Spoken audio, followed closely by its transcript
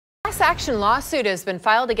class action lawsuit has been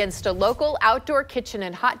filed against a local outdoor kitchen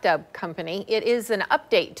and hot tub company. It is an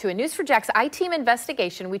update to a News4JAX I-Team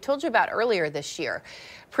investigation we told you about earlier this year.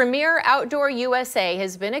 Premier Outdoor USA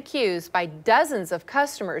has been accused by dozens of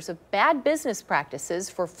customers of bad business practices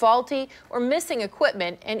for faulty or missing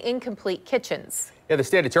equipment and incomplete kitchens. Yeah, the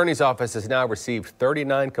state attorney's office has now received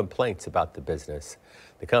 39 complaints about the business.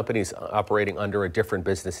 The company's operating under a different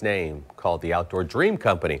business name called the Outdoor Dream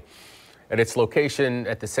Company, at its location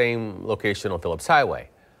at the same location on Phillips Highway.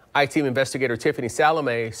 I-Team investigator Tiffany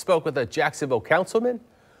Salome spoke with a Jacksonville councilman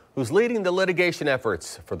who's leading the litigation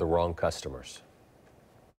efforts for the wrong customers.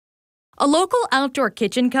 A local outdoor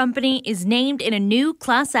kitchen company is named in a new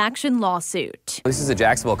class action lawsuit. This is a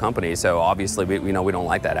Jacksonville company, so obviously we don't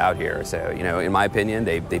like that out here. So, in my opinion,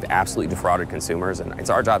 they've absolutely defrauded consumers, and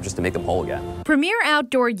it's our job just to make them whole again. Premier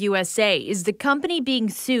Outdoor USA is the company being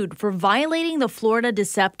sued for violating the Florida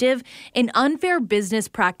Deceptive and Unfair Business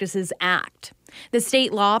Practices Act. The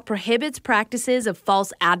state law prohibits practices of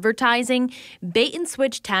false advertising, bait and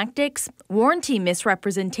switch tactics, warranty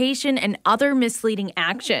misrepresentation, and other misleading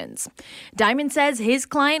actions. Diamond says his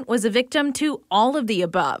client was a victim to all of the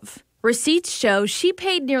above. Receipts show she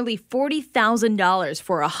paid nearly $40,000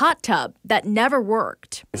 for a hot tub that never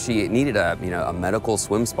worked. She needed a medical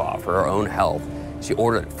swim spa for her own health. She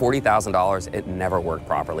ordered $40,000. It never worked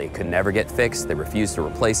properly. It could never get fixed. They refused to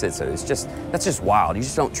replace it. So that's just wild. You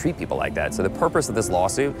just don't treat people like that. So the purpose of this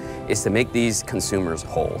lawsuit is to make these consumers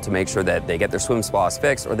whole, to make sure that they get their swim spas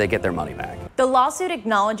fixed or they get their money back. The lawsuit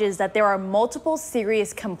acknowledges that there are multiple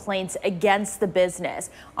serious complaints against the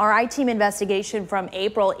business. Our I-Team investigation from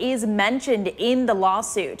April is mentioned in the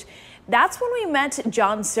lawsuit. That's when we met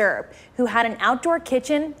John Serb, who had an outdoor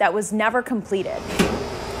kitchen that was never completed.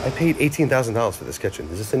 I paid $18,000 for this kitchen.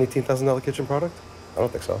 Is this an $18,000 kitchen product? I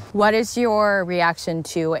don't think so. What is your reaction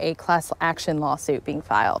to a class action lawsuit being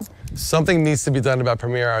filed? Something needs to be done about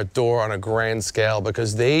Premier Outdoor on a grand scale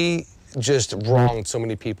because they just wronged so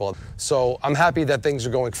many people. So I'm happy that things are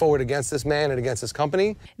going forward against this man and against this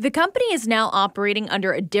company. The company is now operating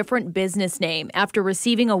under a different business name after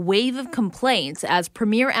receiving a wave of complaints as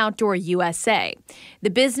Premier Outdoor USA. The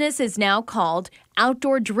business is now called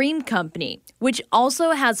Outdoor Dream Company, which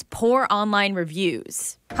also has poor online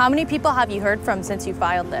reviews. How many people have you heard from since you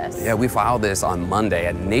filed this? Yeah, we filed this on Monday,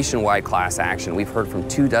 a nationwide class action. We've heard from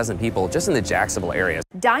 24 people just in the Jacksonville area.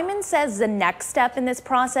 Diamond says the next step in this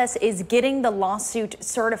process is getting the lawsuit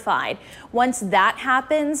certified. Once that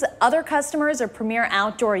happens, other customers of Premier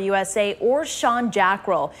Outdoor USA or Sean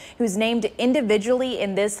Jackrell, who's named individually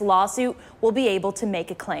in this lawsuit, will be able to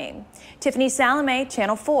make a claim. Tiffany Salome,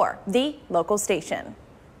 Channel 4, the local station.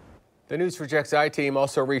 The News4JAX I-Team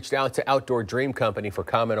also reached out to Outdoor Dream Company for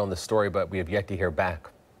comment on the story, but we have yet to hear back.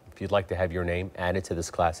 If you'd like to have your name added to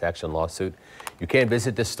this class action lawsuit, you can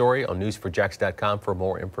visit this story on news4jax.com for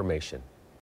more information.